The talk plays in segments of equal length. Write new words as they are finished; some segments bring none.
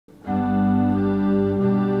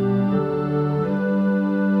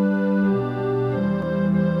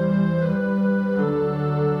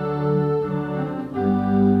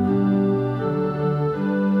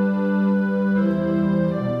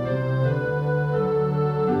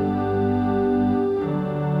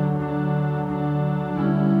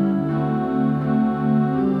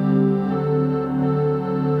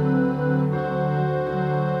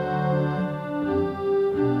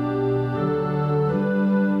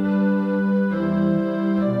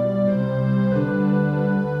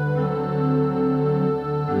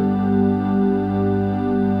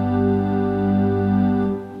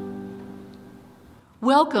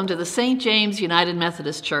Welcome to the St. James United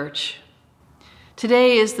Methodist Church.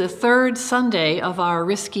 Today is the third Sunday of our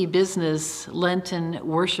Risky Business Lenten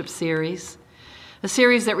worship series, a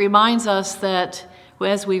series that reminds us that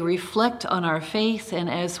as we reflect on our faith and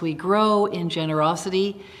as we grow in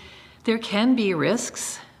generosity, there can be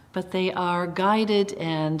risks, but they are guided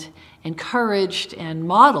and encouraged and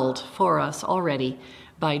modeled for us already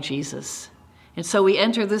by Jesus. And so we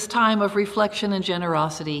enter this time of reflection and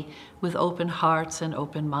generosity with open hearts and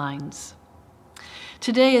open minds.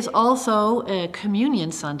 Today is also a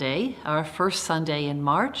Communion Sunday, our first Sunday in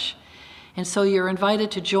March, and so you're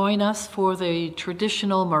invited to join us for the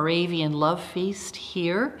traditional Moravian Love Feast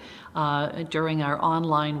here during our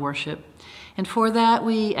online worship. And for that,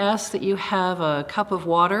 we ask that you have a cup of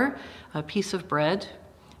water, a piece of bread,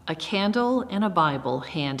 a candle, and a Bible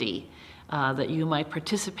handy that you might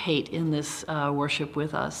participate in this worship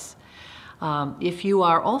with us. If you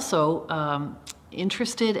are also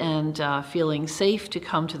interested and feeling safe to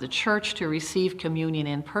come to the church to receive communion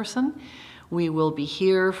in person, we will be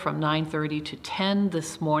here from 9:30 to 10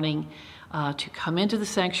 this morning. To come into the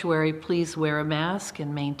sanctuary, please wear a mask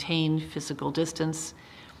and maintain physical distance,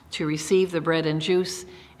 to receive the bread and juice,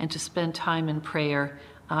 and to spend time in prayer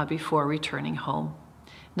before returning home.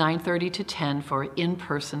 9:30 to 10 for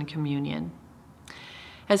in-person communion.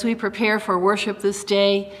 As we prepare for worship this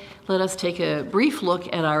day, let us take a brief look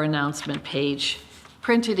at our announcement page,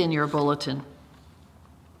 printed in your bulletin.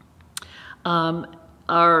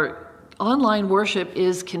 Our online worship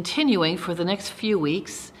is continuing for the next few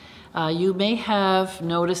weeks. You may have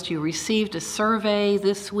noticed you received a survey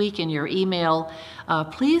this week in your email.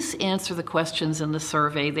 Please answer the questions in the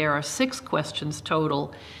survey. There are 6 questions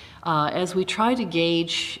total as we try to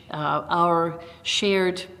gauge our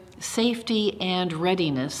shared safety and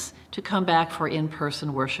readiness to come back for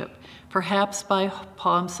in-person worship, perhaps by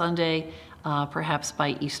Palm Sunday, perhaps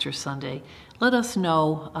by Easter Sunday. Let us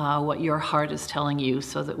know what your heart is telling you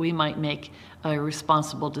so that we might make a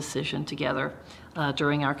responsible decision together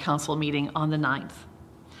during our council meeting on the 9th.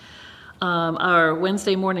 Our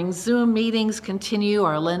Wednesday morning Zoom meetings continue,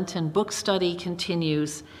 our Lenten book study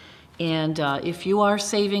continues, and if you are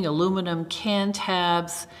saving aluminum can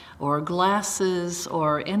tabs or glasses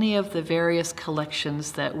or any of the various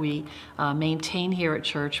collections that we maintain here at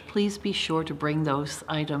church, please be sure to bring those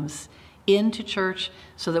items into church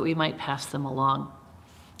so that we might pass them along.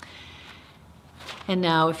 And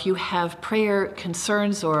now, if you have prayer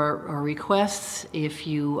concerns or requests, if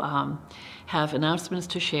you have announcements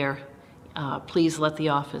to share, please let the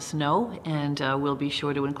office know, and we'll be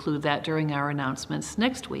sure to include that during our announcements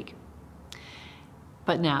next week.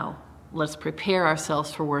 But now, let's prepare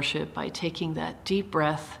ourselves for worship by taking that deep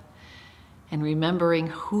breath and remembering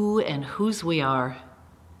who and whose we are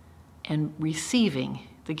and receiving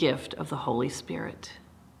the gift of the Holy Spirit.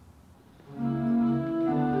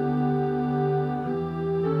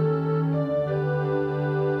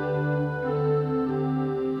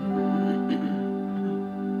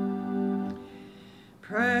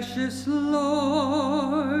 Precious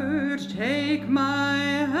Lord, take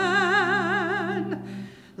my hand,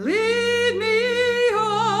 lead me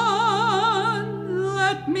on,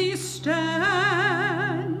 let me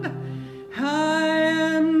stand. I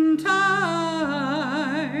am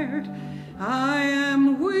tired, I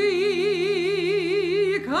am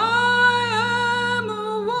weak, I am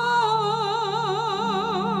worn.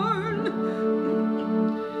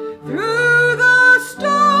 Through the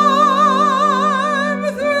storm,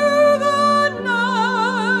 through the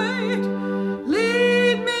night,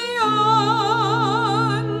 lead me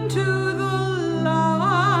on to the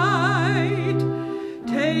light.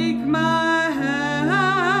 Take my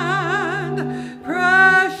hand,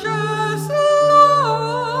 precious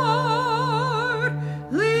Lord,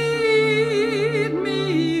 lead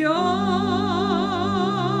me on.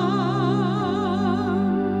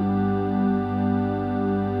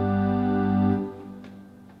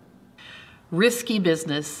 Risky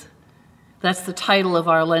Business. That's the title of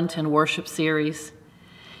our Lenten worship series.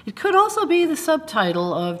 It could also be the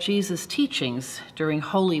subtitle of Jesus' teachings during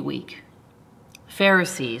Holy Week.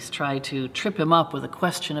 Pharisees tried to trip him up with a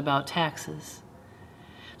question about taxes.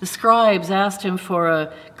 The scribes asked him for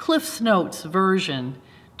a Cliff's Notes version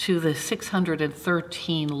to the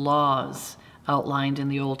 613 laws outlined in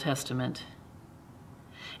the Old Testament.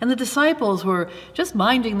 And the disciples were just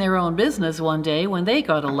minding their own business one day when they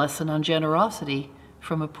got a lesson on generosity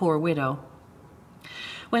from a poor widow.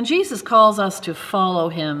 When Jesus calls us to follow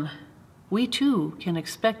him, we too can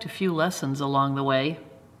expect a few lessons along the way.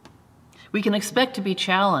 We can expect to be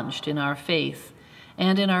challenged in our faith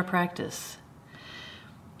and in our practice.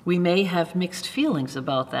 We may have mixed feelings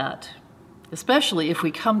about that. especially if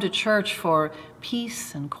we come to church for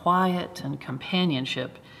peace and quiet and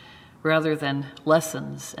companionship rather than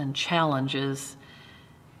lessons and challenges.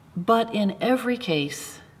 But in every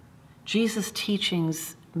case, Jesus'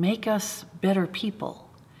 teachings make us better people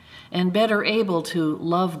and better able to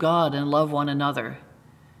love God and love one another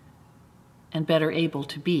and better able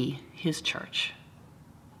to be His church.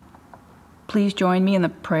 Please join me in the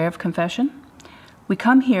prayer of confession. We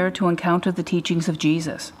come here to encounter the teachings of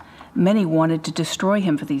Jesus. Many wanted to destroy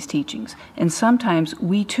him for these teachings, and sometimes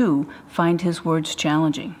we too find his words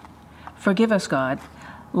challenging. Forgive us, God.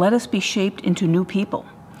 Let us be shaped into new people,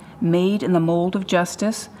 made in the mold of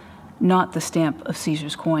justice, not the stamp of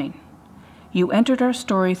Caesar's coin. You entered our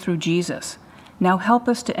story through Jesus. Now help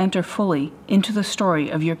us to enter fully into the story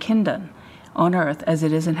of your kingdom on earth as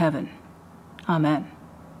it is in heaven. Amen.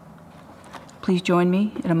 Please join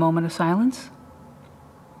me in a moment of silence.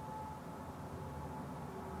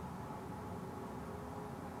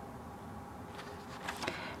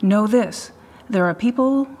 Know this, there are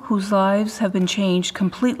people whose lives have been changed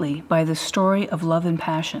completely by this story of love and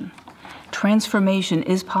passion. Transformation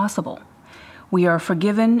is possible. We are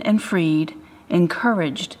forgiven and freed,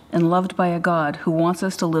 encouraged and loved by a God who wants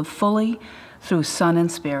us to live fully through Son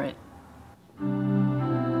and Spirit.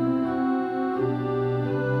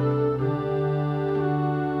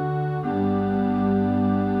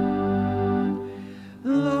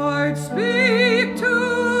 Lord, speak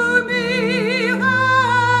to me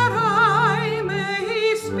that I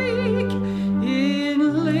may speak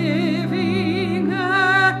in living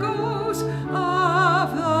echoes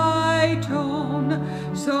of thy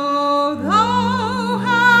tone. So thou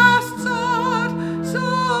hast sought, so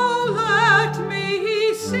let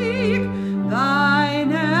me seek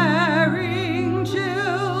thine erring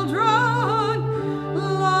children,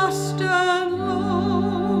 lost and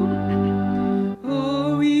lone.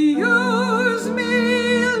 Oh, use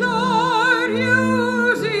me, Lord,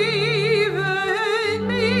 use even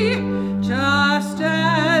me, just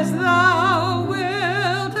as thou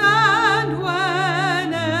wilt, and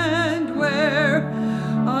when and where,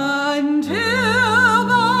 until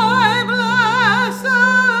thy blessed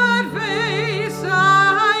face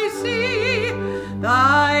I see,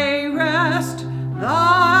 thy rest,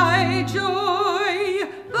 thy joy,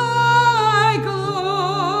 thy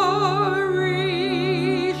glory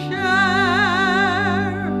share.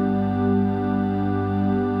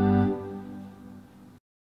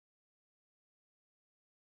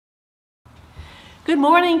 Good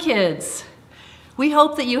morning, kids. We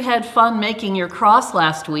hope that you had fun making your cross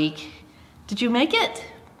last week. Did you make it?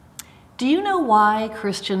 Do you know why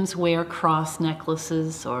Christians wear cross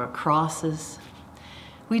necklaces or crosses?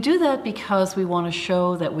 We do that because we want to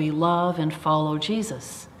show that we love and follow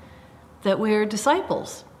Jesus, that we're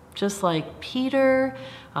disciples, just like Peter,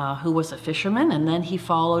 who was a fisherman, and then he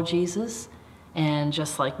followed Jesus, and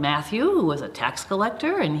just like Matthew, who was a tax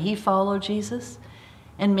collector, and he followed Jesus,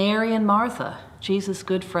 and Mary and Martha, Jesus'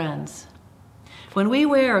 good friends. When we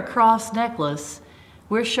wear a cross necklace,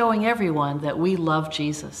 we're showing everyone that we love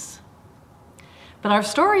Jesus. But our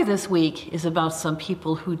story this week is about some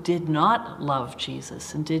people who did not love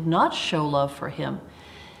Jesus and did not show love for him.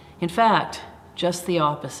 In fact, just the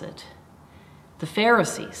opposite. The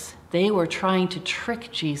Pharisees, they were trying to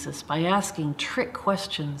trick Jesus by asking trick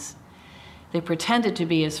questions. They pretended to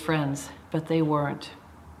be his friends, but they weren't.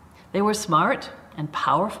 They were smart and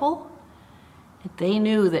powerful. They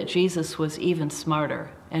knew that Jesus was even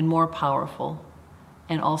smarter and more powerful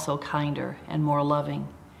and also kinder and more loving.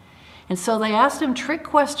 And so they asked him trick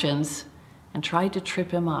questions and tried to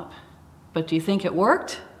trip him up. But do you think it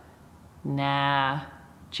worked? Nah,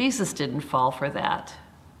 Jesus didn't fall for that.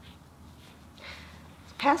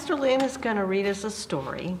 Pastor Lynn is going to read us a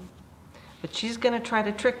story, but she's going to try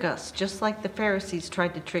to trick us, just like the Pharisees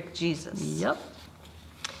tried to trick Jesus. Yep.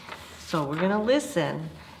 So we're going to listen,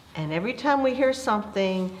 and every time we hear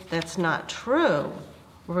something that's not true,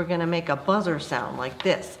 we're going to make a buzzer sound like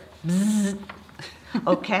this. Bzzz.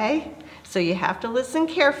 Okay? So you have to listen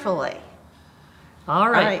carefully. All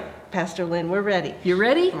right. All right, Pastor Lynn, we're ready. You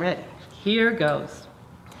ready? Ready. Here goes.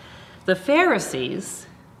 The Pharisees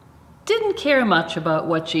didn't care much about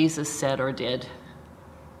what Jesus said or did.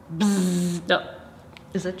 Bzzz. No.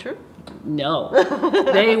 Is it true? No.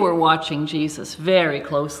 They were watching Jesus very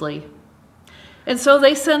closely. And so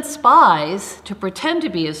they sent spies to pretend to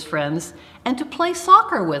be his friends and to play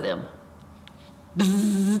soccer with him.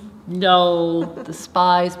 Bzzz. No, the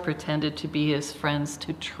spies pretended to be his friends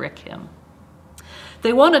to trick him.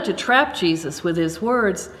 They wanted to trap Jesus with his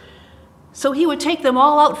words so he would take them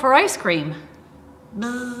all out for ice cream.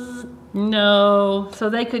 Bzzz. No, so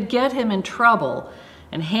they could get him in trouble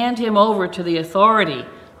and hand him over to the authority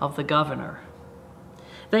of the governor.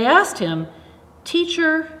 They asked him,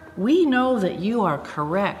 "Teacher, we know that you are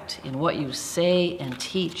correct in what you say and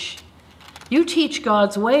teach. You teach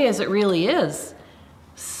God's way as it really is.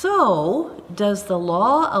 So, does the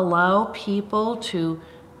law allow people to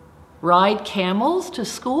ride camels to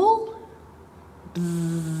school?"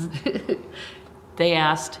 They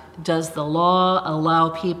asked, "Does the law allow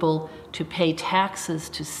people to pay taxes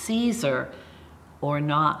to Caesar or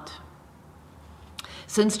not?"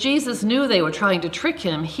 Since Jesus knew they were trying to trick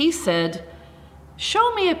him, he said,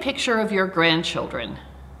 "Show me a picture of your grandchildren."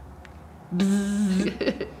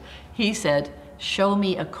 He said, "Show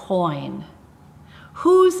me a coin.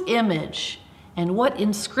 Whose image and what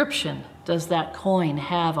inscription does that coin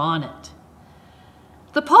have on it?"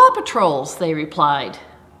 "The Paw Patrol's," they replied.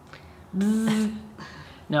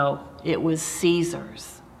 No, it was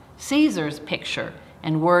Caesar's. Caesar's picture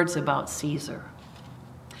and words about Caesar.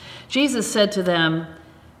 Jesus said to them,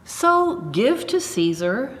 "So give to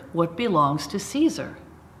Caesar what belongs to Caesar,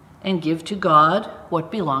 and give to God what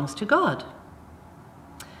belongs to God."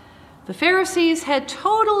 The Pharisees had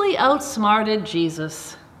totally outsmarted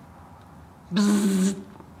Jesus.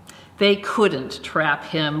 They couldn't trap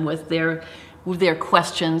him with their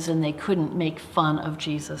questions, and they couldn't make fun of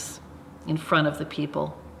Jesus in front of the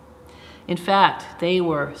people. In fact, they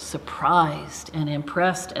were surprised and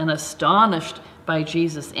impressed and astonished by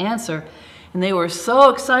Jesus' answer, and they were so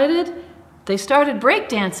excited, they started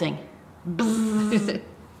breakdancing.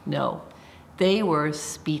 No, they were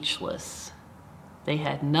speechless. They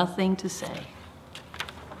had nothing to say.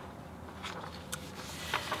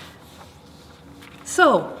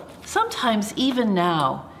 So, sometimes even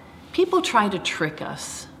now, people try to trick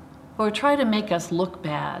us or try to make us look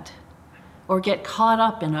bad or get caught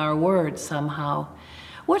up in our words somehow.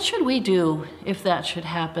 What should we do if that should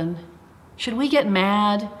happen? Should we get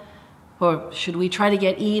mad? Or should we try to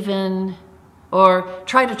get even? Or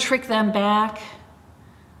try to trick them back?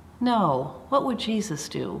 No. What would Jesus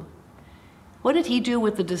do? What did he do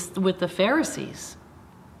with the Pharisees?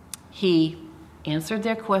 He answered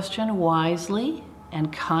their question wisely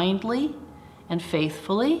and kindly and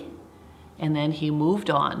faithfully, and then he moved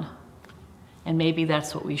on. And maybe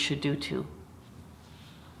that's what we should do too.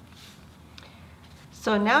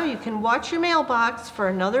 So now you can watch your mailbox for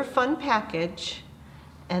another fun package.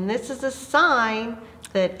 And this is a sign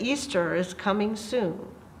that Easter is coming soon.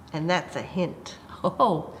 And that's a hint.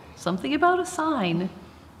 Oh, something about a sign.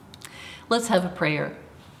 Let's have a prayer.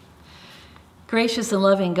 Gracious and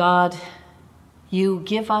loving God, you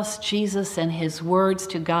give us Jesus and his words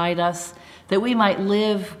to guide us, that we might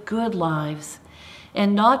live good lives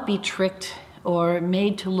and not be tricked or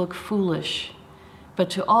made to look foolish, but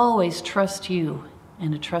to always trust you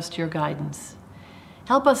and to trust your guidance.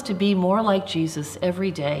 Help us to be more like Jesus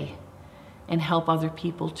every day and help other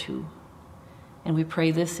people too. And we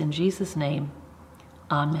pray this in Jesus' name.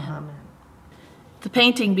 Amen. Amen. The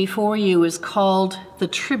painting before you is called The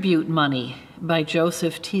Tribute Money by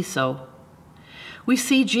Joseph Tissot. We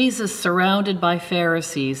see Jesus surrounded by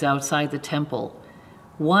Pharisees outside the temple.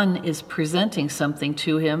 One is presenting something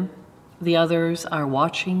to him. The others are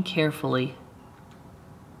watching carefully.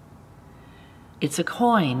 It's a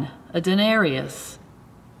coin, a denarius.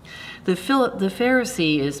 The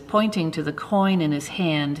Pharisee is pointing to the coin in his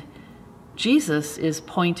hand. Jesus is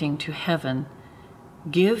pointing to heaven.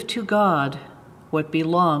 Give to God what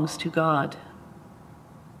belongs to God.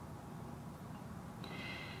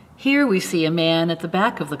 Here we see a man at the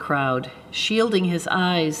back of the crowd, shielding his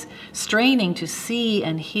eyes, straining to see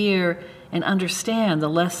and hear and understand the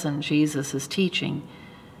lesson Jesus is teaching.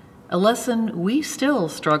 A lesson we still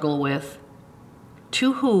struggle with.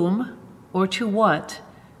 To whom or to what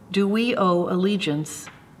do we owe allegiance,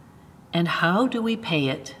 and how do we pay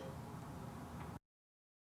it?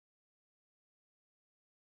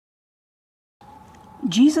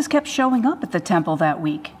 Jesus kept showing up at the temple that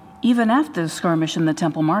week, even after the skirmish in the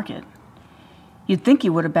temple market. You'd think he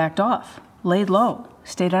would have backed off, laid low,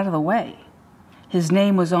 stayed out of the way. His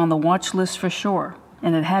name was on the watch list for sure,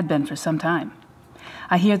 and it had been for some time.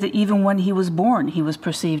 I hear that even when he was born, he was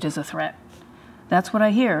perceived as a threat. That's what I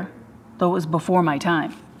hear, though it was before my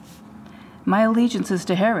time. My allegiance is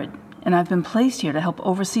to Herod, and I've been placed here to help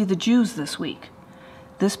oversee the Jews this week.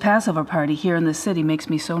 This Passover party here in the city makes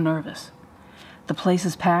me so nervous. The place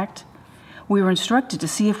is packed. We were instructed to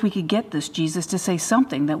see if we could get this Jesus to say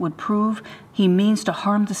something that would prove he means to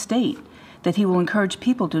harm the state, that he will encourage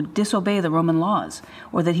people to disobey the Roman laws,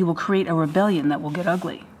 or that he will create a rebellion that will get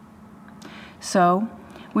ugly. So,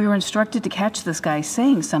 we were instructed to catch this guy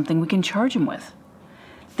saying something we can charge him with.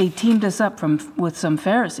 They teamed us up with some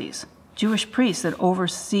Pharisees. Jewish priests that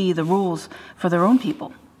oversee the rules for their own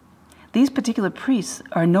people. These particular priests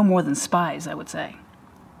are no more than spies, I would say.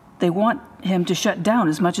 They want him to shut down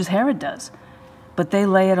as much as Herod does. But they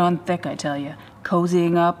lay it on thick, I tell you,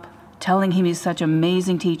 cozying up, telling him he's such an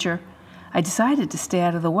amazing teacher. I decided to stay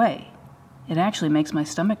out of the way. It actually makes my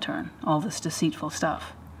stomach turn, all this deceitful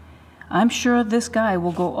stuff. I'm sure this guy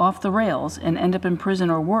will go off the rails and end up in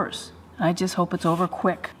prison or worse. I just hope it's over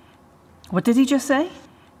quick. What did he just say?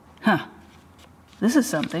 Huh. This is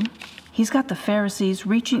something. He's got the Pharisees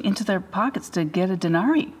reaching into their pockets to get a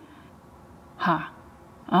denarii. Ha.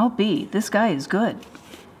 I'll be. This guy is good.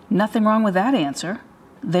 Nothing wrong with that answer.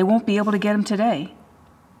 They won't be able to get him today.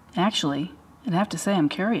 Actually, I'd have to say I'm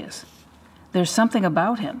curious. There's something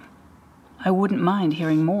about him. I wouldn't mind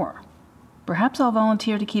hearing more. Perhaps I'll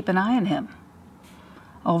volunteer to keep an eye on him.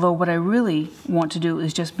 Although what I really want to do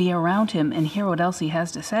is just be around him and hear what else he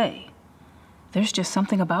has to say. There's just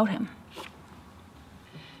something about him.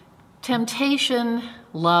 Temptation,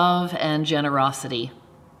 love, and generosity.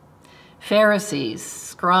 Pharisees,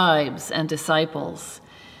 scribes, and disciples.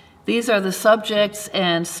 These are the subjects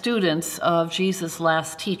and students of Jesus'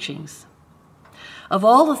 last teachings. Of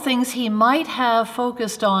all the things he might have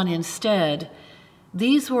focused on instead,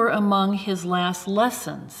 these were among his last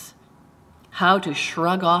lessons. How to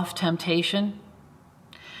shrug off temptation,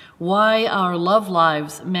 why our love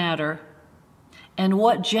lives matter, and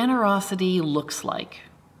what generosity looks like.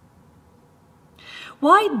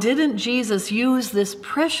 Why didn't Jesus use this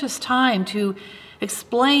precious time to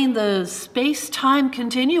explain the space-time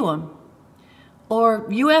continuum, or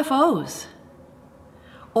UFOs,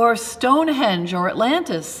 or Stonehenge or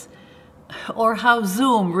Atlantis, or how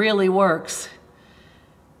Zoom really works?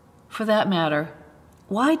 For that matter,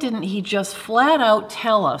 why didn't he just flat out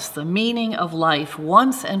tell us the meaning of life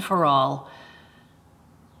once and for all?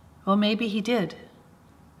 Well, maybe he did.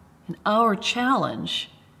 And our challenge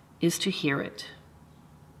is to hear it.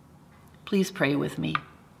 Please pray with me.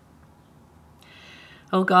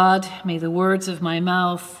 O God, may the words of my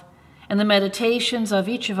mouth and the meditations of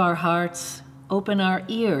each of our hearts open our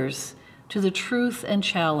ears to the truth and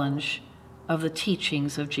challenge of the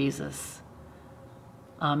teachings of Jesus.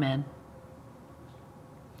 Amen.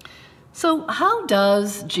 So, how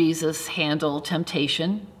does Jesus handle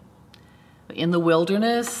temptation? In the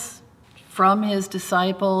wilderness, from his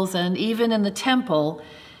disciples, and even in the temple,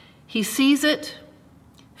 he sees it,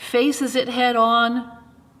 faces it head on,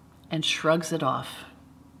 and shrugs it off.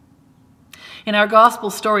 In our gospel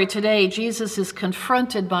story today, Jesus is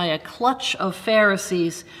confronted by a clutch of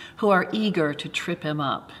Pharisees who are eager to trip him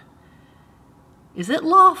up. Is it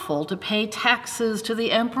lawful to pay taxes to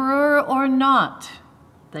the emperor or not?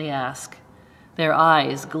 They ask, their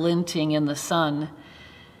eyes glinting in the sun.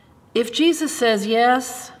 If Jesus says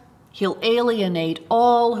yes, he'll alienate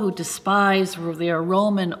all who despise their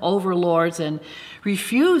Roman overlords and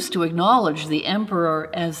refuse to acknowledge the emperor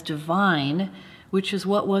as divine, which is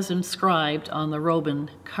what was inscribed on the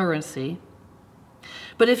Roman currency.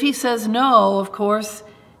 But if he says no, of course,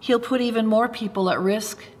 he'll put even more people at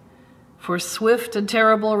risk for swift and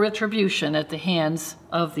terrible retribution at the hands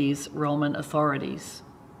of these Roman authorities.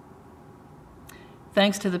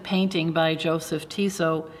 Thanks to the painting by Joseph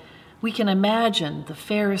Tissot, we can imagine the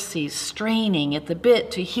Pharisees straining at the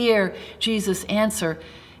bit to hear Jesus answer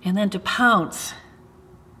and then to pounce.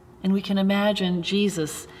 And we can imagine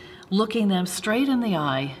Jesus looking them straight in the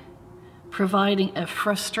eye, providing a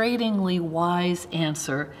frustratingly wise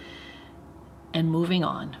answer, and moving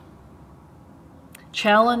on.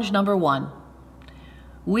 Challenge number 1.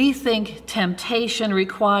 We think temptation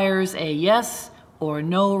requires a yes or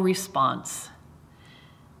no response,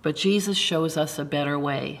 but Jesus shows us a better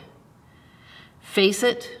way. Face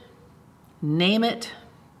it, name it,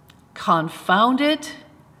 confound it,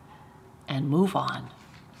 and move on.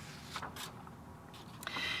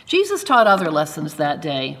 Jesus taught other lessons that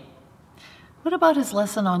day. What about his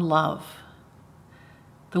lesson on love?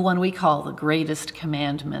 The one we call the greatest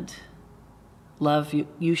commandment.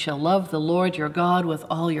 You shall love the Lord your God with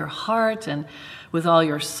all your heart and with all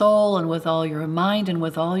your soul and with all your mind and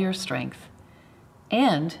with all your strength.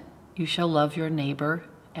 And you shall love your neighbor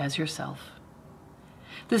as yourself.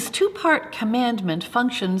 This two-part commandment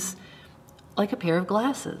functions like a pair of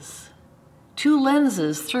glasses. Two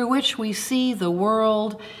lenses through which we see the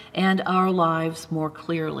world and our lives more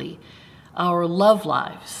clearly. Our love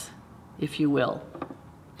lives, if you will.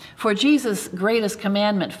 For Jesus' greatest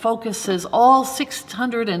commandment focuses all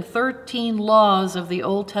 613 laws of the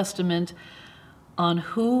Old Testament on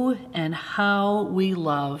who and how we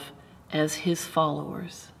love as his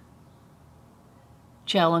followers.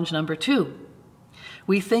 Challenge number 2.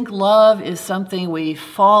 We think love is something we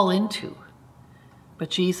fall into, but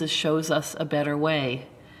Jesus shows us a better way.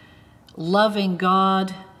 Loving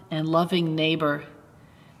God and loving neighbor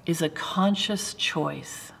is a conscious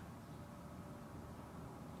choice.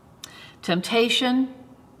 Temptation,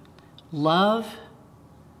 love.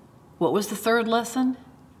 What was the third lesson?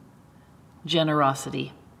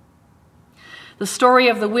 Generosity. The story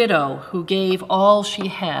of the widow who gave all she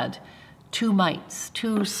had, 2 mites,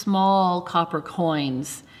 2 small copper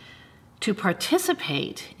coins, to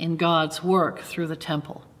participate in God's work through the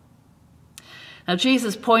temple. Now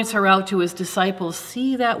Jesus points her out to his disciples.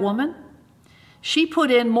 See that woman? She put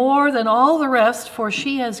in more than all the rest, for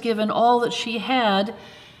she has given all that she had,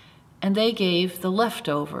 and they gave the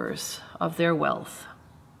leftovers of their wealth.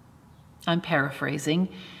 I'm paraphrasing,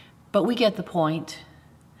 but we get the point.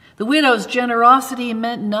 The widow's generosity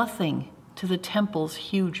meant nothing to the temple's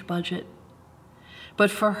huge budget. But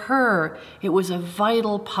for her, it was a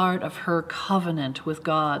vital part of her covenant with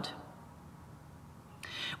God.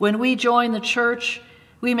 When we join the church,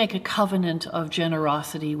 we make a covenant of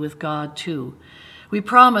generosity with God too. We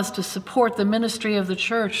promise to support the ministry of the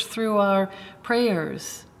church through our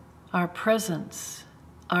prayers, our presence,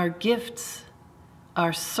 our gifts,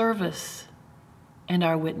 our service, and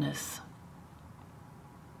our witness.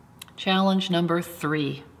 Challenge number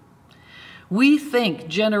 3. We think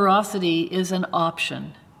generosity is an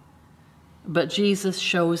option, but Jesus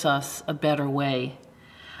shows us a better way.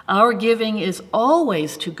 Our giving is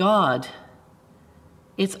always to God.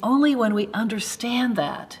 It's only when we understand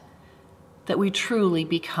that we truly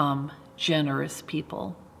become generous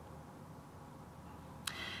people.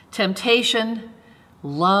 Temptation,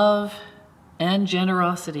 love, and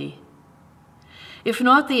generosity. If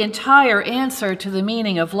not the entire answer to the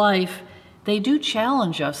meaning of life, they do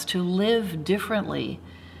challenge us to live differently.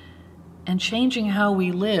 And changing how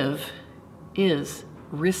we live is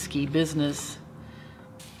risky business.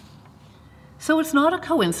 So it's not a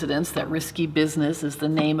coincidence that Risky Business is the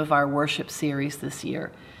name of our worship series this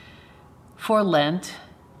year. For Lent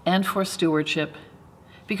and for stewardship,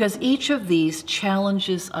 because each of these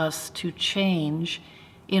challenges us to change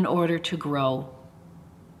in order to grow.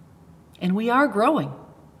 And we are growing.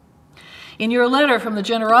 In your letter from the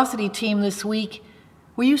generosity team this week,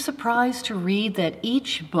 were you surprised to read that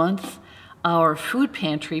each month our food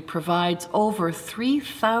pantry provides over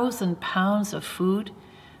 3,000 pounds of food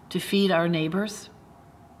to feed our neighbors?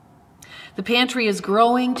 The pantry is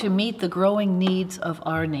growing to meet the growing needs of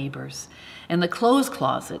our neighbors. And the clothes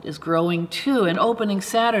closet is growing too and opening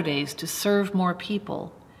Saturdays to serve more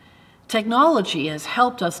people. Technology has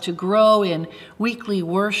helped us to grow in weekly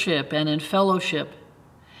worship and in fellowship.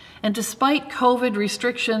 And despite COVID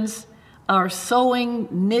restrictions, our sewing,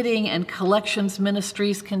 knitting, and collections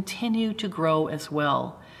ministries continue to grow as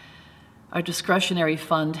well. Our discretionary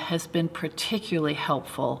fund has been particularly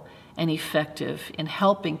helpful and effective in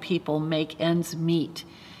helping people make ends meet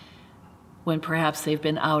when perhaps they've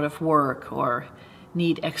been out of work or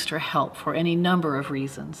need extra help for any number of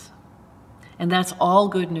reasons. And that's all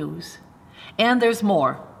good news. And there's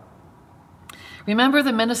more. Remember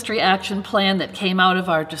the ministry action plan that came out of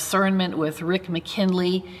our discernment with Rick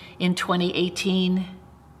McKinley in 2018?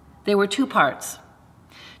 There were 2 parts: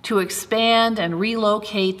 to expand and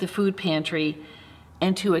relocate the food pantry,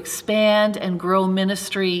 and to expand and grow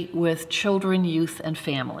ministry with children, youth, and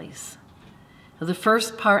families. The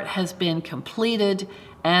first part has been completed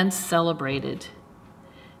and celebrated.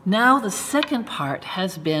 Now the second part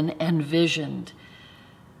has been envisioned.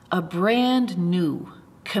 A brand new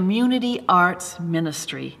community arts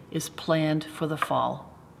ministry is planned for the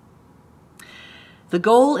fall. The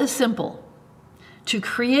goal is simple: to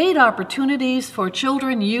create opportunities for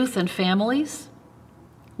children, youth, and families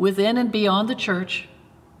within and beyond the church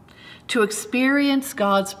to experience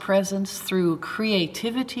God's presence through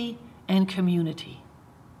creativity and community.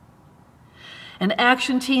 An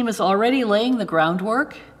action team is already laying the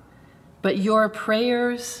groundwork, but your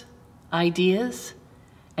prayers, ideas,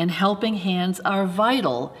 and helping hands are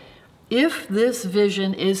vital if this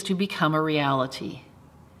vision is to become a reality.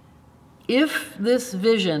 If this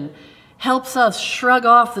vision helps us shrug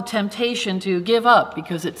off the temptation to give up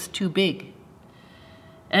because it's too big,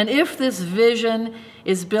 and if this vision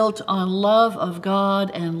is built on love of God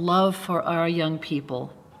and love for our young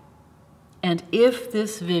people, and if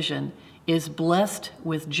this vision is blessed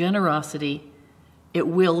with generosity, it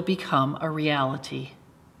will become a reality.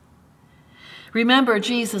 Remember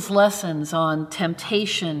Jesus' lessons on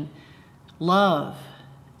temptation, love,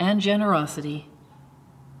 and generosity.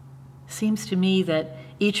 Seems to me that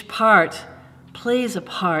each part plays a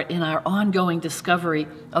part in our ongoing discovery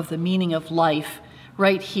of the meaning of life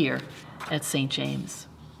right here at St. James.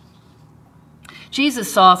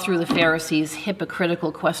 Jesus saw through the Pharisees'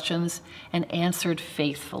 hypocritical questions and answered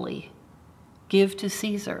faithfully. Give to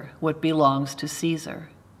Caesar what belongs to Caesar,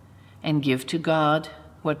 and give to God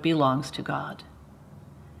what belongs to God.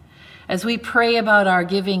 As we pray about our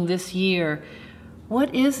giving this year,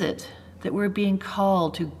 what is it that we're being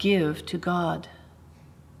called to give to God?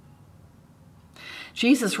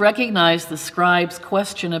 Jesus recognized the scribes'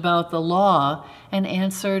 question about the law and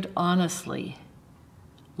answered honestly.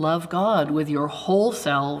 Love God with your whole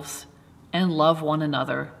selves and love one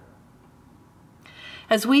another.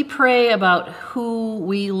 As we pray about who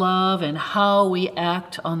we love and how we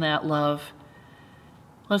act on that love,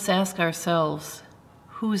 let's ask ourselves,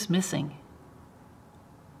 who's missing?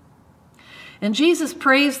 And Jesus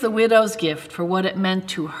praised the widow's gift for what it meant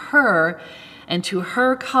to her and to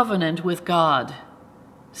her covenant with God.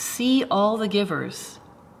 See all the givers.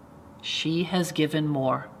 She has given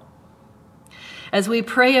more. As we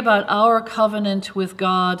pray about our covenant with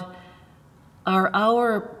God, are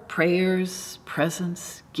our prayers,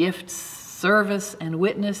 presence, gifts, service, and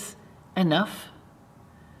witness enough?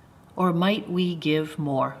 Or might we give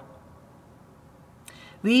more?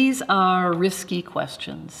 These are risky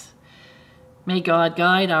questions. May God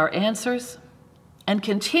guide our answers and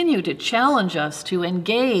continue to challenge us to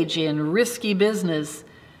engage in risky business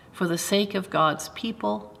for the sake of God's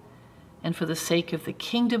people and for the sake of the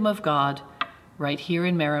kingdom of God right here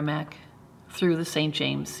in Merrimack through the St.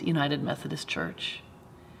 James United Methodist Church.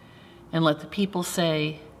 And let the people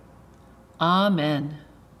say, Amen.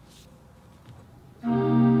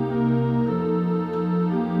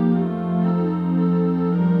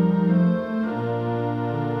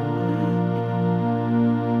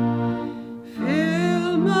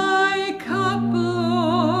 Fill my cup,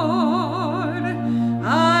 Lord.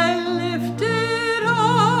 I lift it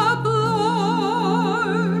up,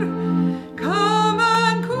 Lord. Come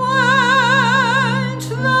and quench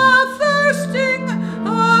the thirsting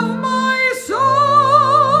of my soul.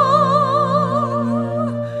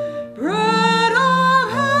 Bread of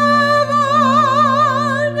heaven,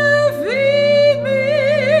 feed me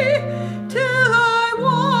till I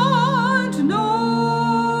want no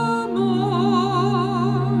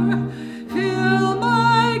more. Fill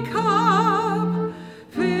my cup,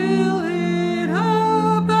 fill it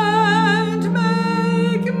up, and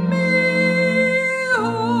make me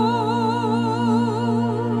whole.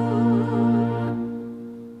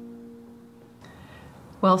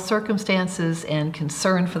 While circumstances and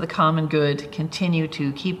concern for the common good continue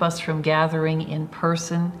to keep us from gathering in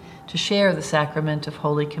person to share the sacrament of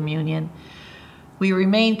Holy Communion, we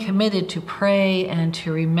remain committed to pray and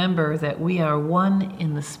to remember that we are one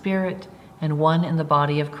in the Spirit and one in the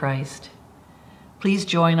body of Christ. Please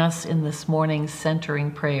join us in this morning's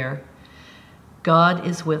centering prayer. God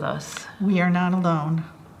is with us. We are not alone.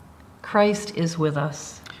 Christ is with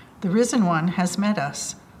us. The risen one has met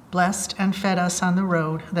us, blessed and fed us on the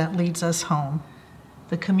road that leads us home.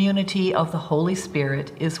 The community of the Holy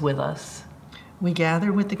Spirit is with us. We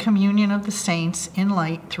gather with the communion of the saints in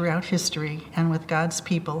light throughout history and with God's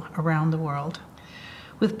people around the world.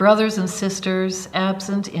 With brothers and sisters,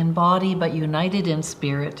 absent in body but united in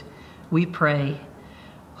spirit, we pray,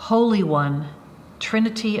 Holy One,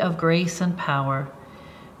 Trinity of grace and power,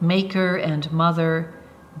 Maker and Mother,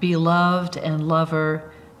 Beloved and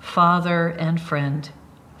Lover, Father and Friend,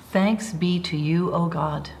 thanks be to you, O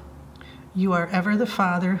God. You are ever the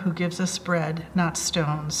Father who gives us bread, not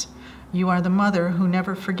stones. You are the Mother who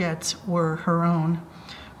never forgets we're her own.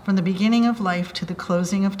 From the beginning of life to the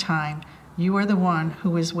closing of time, you are the one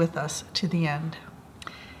who is with us to the end.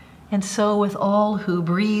 And so with all who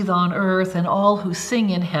breathe on earth and all who sing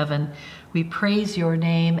in heaven, we praise your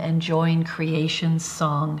name and join creation's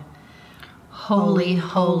song. Holy,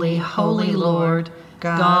 holy, holy Lord,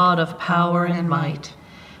 God of power and might.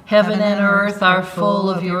 Heaven and earth are full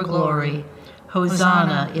of your glory.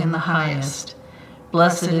 Hosanna in the highest.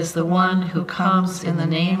 Blessed is the one who comes in the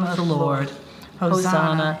name of the Lord.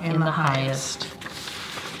 Hosanna in the highest.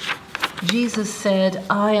 Jesus said,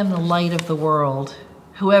 I am the light of the world.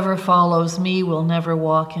 Whoever follows me will never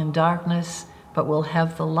walk in darkness, but will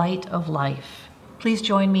have the light of life. Please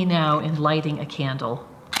join me now in lighting a candle.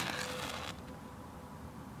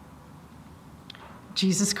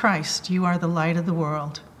 Jesus Christ, you are the light of the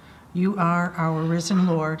world. You are our risen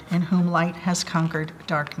Lord, in whom light has conquered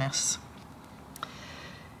darkness.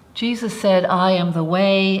 Jesus said, I am the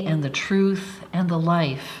way and the truth and the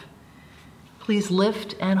life. Please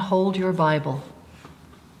lift and hold your Bible.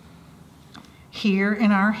 Here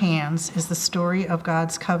in our hands is the story of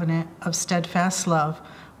God's covenant of steadfast love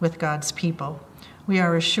with God's people. We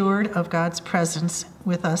are assured of God's presence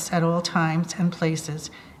with us at all times and places,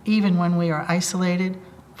 even when we are isolated,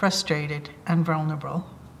 frustrated, and vulnerable.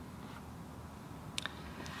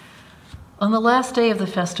 On the last day of the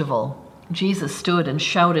festival, Jesus stood and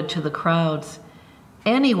shouted to the crowds,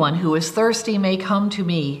 "Anyone who is thirsty may come to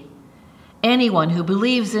me. Anyone who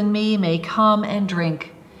believes in me may come and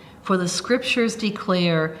drink, for the scriptures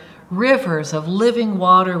declare rivers of living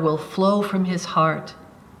water will flow from his heart."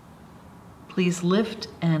 Please lift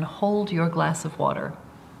and hold your glass of water.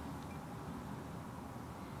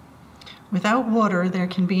 Without water, there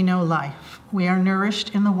can be no life. We are nourished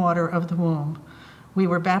in the water of the womb. We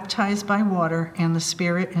were baptized by water and the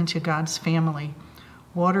Spirit into God's family.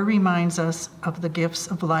 Water reminds us of the gifts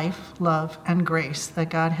of life, love, and grace that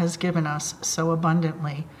God has given us so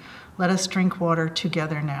abundantly. Let us drink water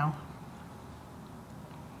together now.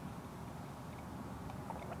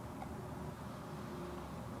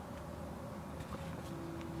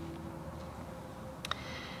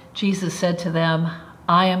 Jesus said to them,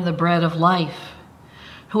 "I am the bread of life.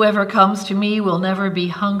 Whoever comes to me will never be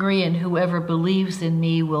hungry, and whoever believes in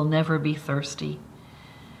me will never be thirsty."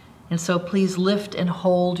 And so please lift and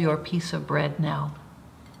hold your piece of bread now.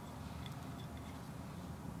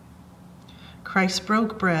 Christ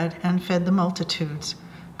broke bread and fed the multitudes.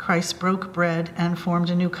 Christ broke bread and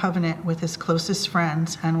formed a new covenant with his closest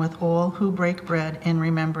friends and with all who break bread in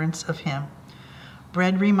remembrance of him.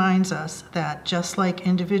 Bread reminds us that just like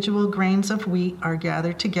individual grains of wheat are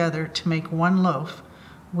gathered together to make one loaf,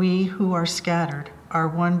 we who are scattered are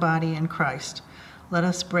one body in Christ. Let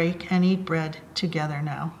us break and eat bread together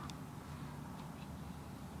now.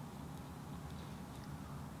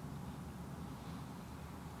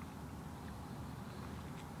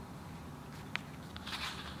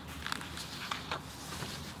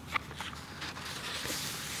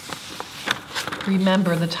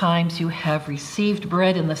 Remember the times you have received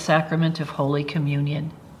bread in the sacrament of Holy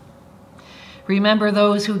Communion. Remember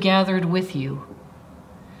those who gathered with you.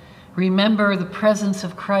 Remember the presence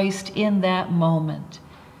of Christ in that moment,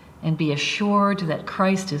 and be assured that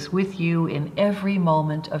Christ is with you in every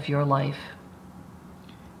moment of your life.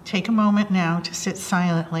 Take a moment now to sit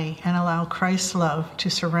silently and allow Christ's love to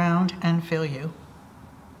surround and fill you.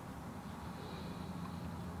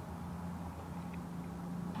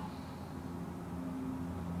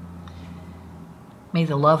 May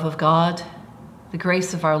the love of God, the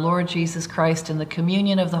grace of our Lord Jesus Christ, and the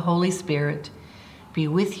communion of the Holy Spirit be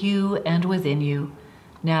with you and within you,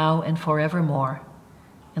 now and forevermore.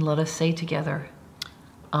 And let us say together,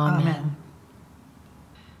 Amen. Amen.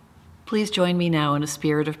 Please join me now in a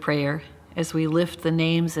spirit of prayer as we lift the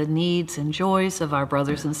names and needs and joys of our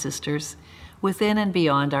brothers and sisters within and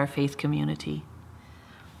beyond our faith community.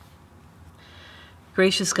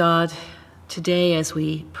 Gracious God, today as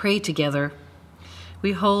we pray together,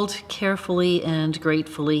 we hold carefully and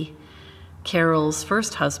gratefully Carol's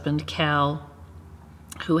first husband, Cal,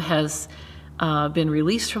 who has been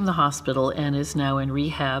released from the hospital and is now in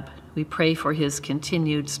rehab. We pray for his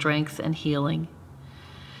continued strength and healing.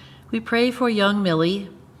 We pray for young Millie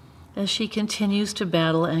as she continues to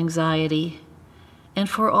battle anxiety, and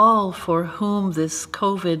for all for whom this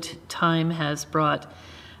COVID time has brought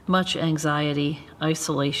much anxiety,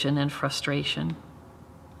 isolation, and frustration.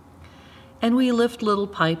 And we lift little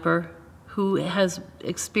Piper, who has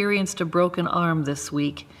experienced a broken arm this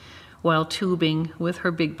week while tubing with her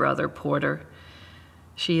big brother, Porter.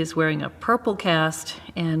 She is wearing a purple cast,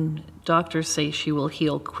 and doctors say she will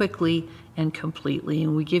heal quickly and completely,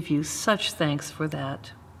 and we give you such thanks for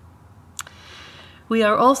that. We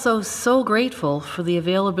are also so grateful for the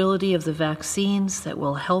availability of the vaccines that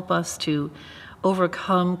will help us to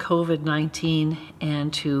overcome COVID-19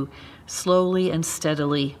 and to slowly and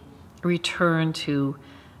steadily return to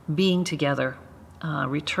being together,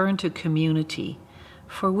 return to community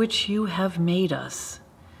for which you have made us.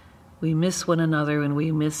 We miss one another and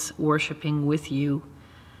we miss worshiping with you.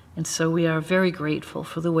 And so we are very grateful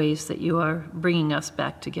for the ways that you are bringing us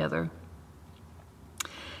back together.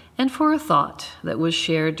 And for a thought that was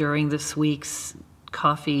shared during this week's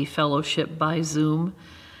coffee fellowship by Zoom,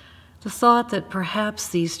 the thought that perhaps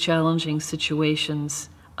these challenging situations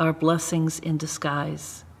are blessings in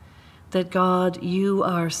disguise. That God, you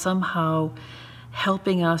are somehow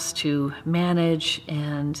helping us to manage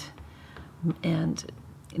and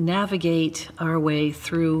navigate our way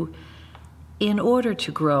through in order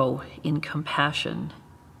to grow in compassion.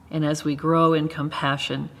 And as we grow in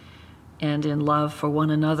compassion and in love for one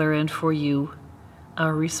another and for you,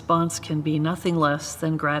 our response can be nothing less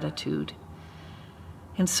than gratitude.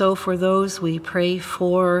 And so for those we pray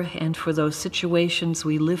for and for those situations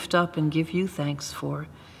we lift up and give you thanks for,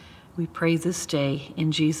 We pray this day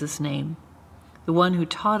in Jesus' name, the one who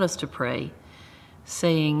taught us to pray,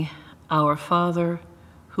 saying, Our Father,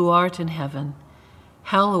 who art in heaven,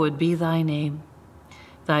 hallowed be thy name.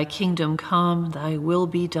 Thy kingdom come, thy will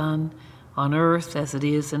be done, on earth as it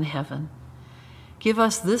is in heaven. Give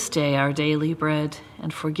us this day our daily bread,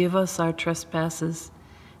 and forgive us our trespasses,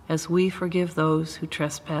 as we forgive those who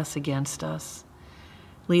trespass against us.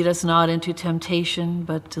 Lead us not into temptation,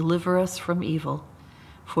 but deliver us from evil.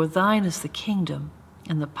 For thine is the kingdom,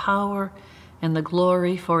 and the power, and the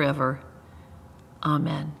glory forever.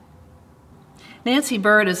 Amen. Nancy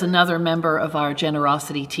Bird is another member of our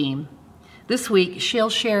generosity team. This week, she'll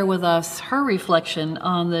share with us her reflection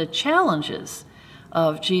on the challenges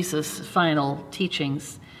of Jesus' final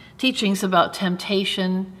teachings about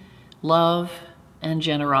temptation, love, and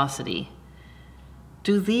generosity.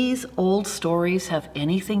 Do these old stories have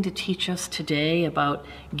anything to teach us today about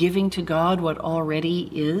giving to God what already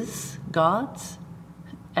is God's?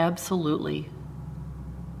 Absolutely.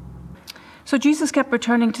 So Jesus kept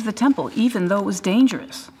returning to the temple, even though it was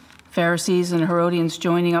dangerous. Pharisees and Herodians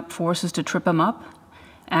joining up forces to trip him up,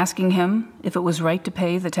 asking him if it was right to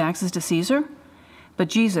pay the taxes to Caesar. But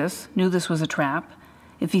Jesus knew this was a trap.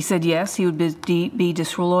 If he said yes, he would be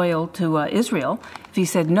disloyal to Israel. If he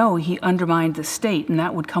said no, he undermined the state, and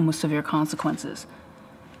that would come with severe consequences.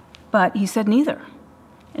 But he said neither,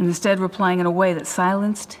 and instead replying in a way that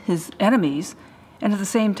silenced his enemies and at the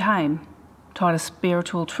same time taught a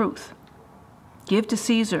spiritual truth. Give to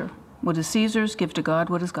Caesar what is Caesar's, give to God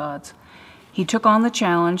what is God's. He took on the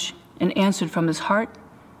challenge and answered from his heart,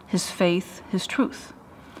 his faith, his truth.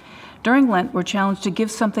 During Lent, we're challenged to give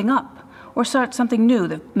something up or start something new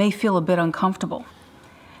that may feel a bit uncomfortable.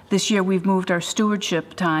 This year, we've moved our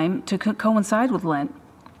stewardship time to coincide with Lent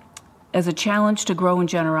as a challenge to grow in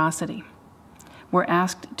generosity. We're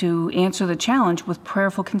asked to answer the challenge with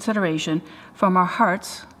prayerful consideration from our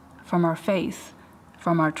hearts, from our faith,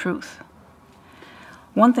 from our truth.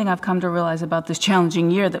 One thing I've come to realize about this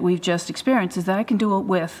challenging year that we've just experienced is that I can do it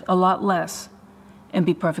with a lot less and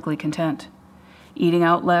be perfectly content. Eating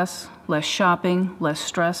out less shopping, less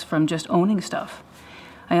stress from just owning stuff.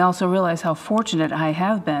 I also realize how fortunate I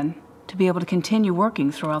have been to be able to continue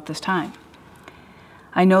working throughout this time.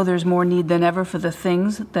 I know there's more need than ever for the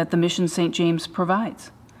things that the Mission St. James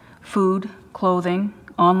provides. Food, clothing,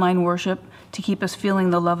 online worship, to keep us feeling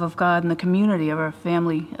the love of God and the community of our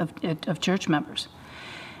family of church members.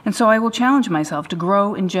 And so I will challenge myself to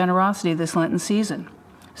grow in generosity this Lenten season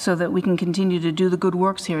so that we can continue to do the good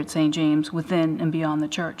works here at St. James within and beyond the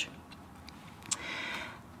church.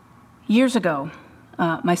 Years ago,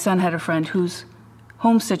 my son had a friend whose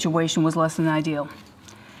home situation was less than ideal.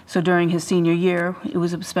 So during his senior year, it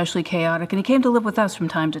was especially chaotic, and he came to live with us from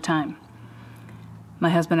time to time. My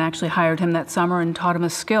husband actually hired him that summer and taught him a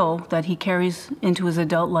skill that he carries into his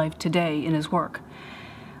adult life today in his work.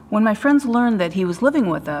 When my friends learned that he was living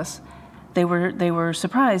with us, they were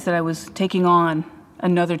surprised that I was taking on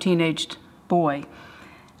another teenaged boy.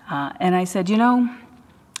 And I said,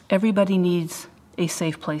 everybody needs a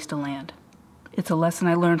safe place to land. It's a lesson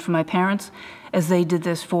I learned from my parents as they did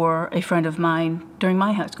this for a friend of mine during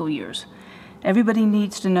my high school years. Everybody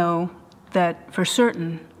needs to know that for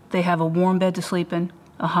certain they have a warm bed to sleep in,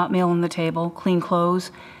 a hot meal on the table, clean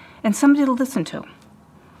clothes, and somebody to listen to.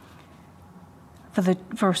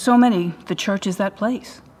 For so many, the church is that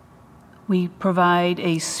place. We provide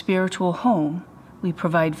a spiritual home. We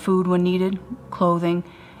provide food when needed, clothing,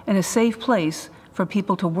 and a safe place for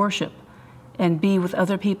people to worship and be with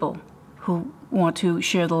other people who want to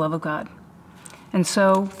share the love of God. And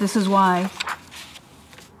so this is why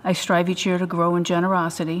I strive each year to grow in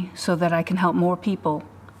generosity so that I can help more people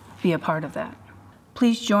be a part of that.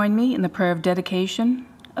 Please join me in the prayer of dedication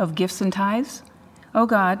of gifts and tithes. Oh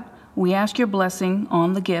God, we ask your blessing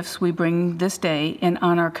on the gifts we bring this day and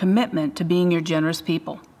on our commitment to being your generous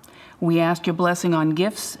people. We ask your blessing on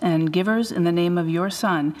gifts and givers in the name of your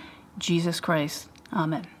Son, Jesus Christ.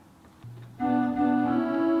 Amen.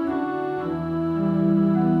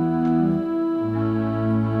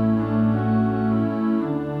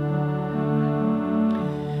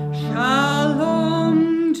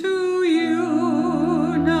 Shalom to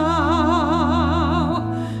you now.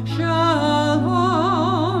 Shalom,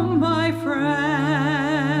 my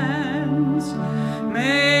friends.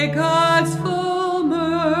 May God's full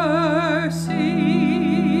mercies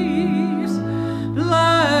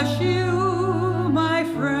bless you, my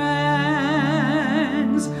friends.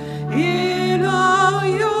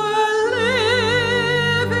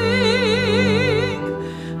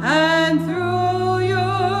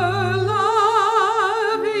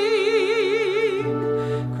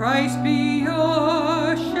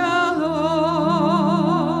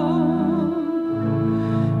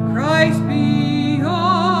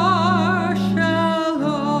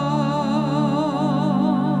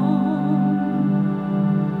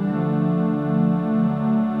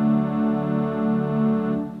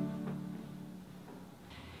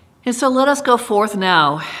 And so let us go forth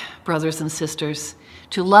now, brothers and sisters,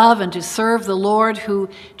 to love and to serve the Lord, who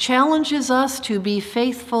challenges us to be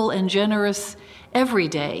faithful and generous every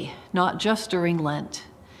day, not just during Lent.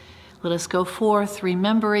 Let us go forth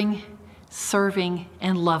remembering, serving,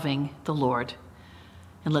 and loving the Lord.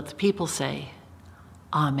 And let the people say,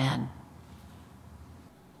 Amen.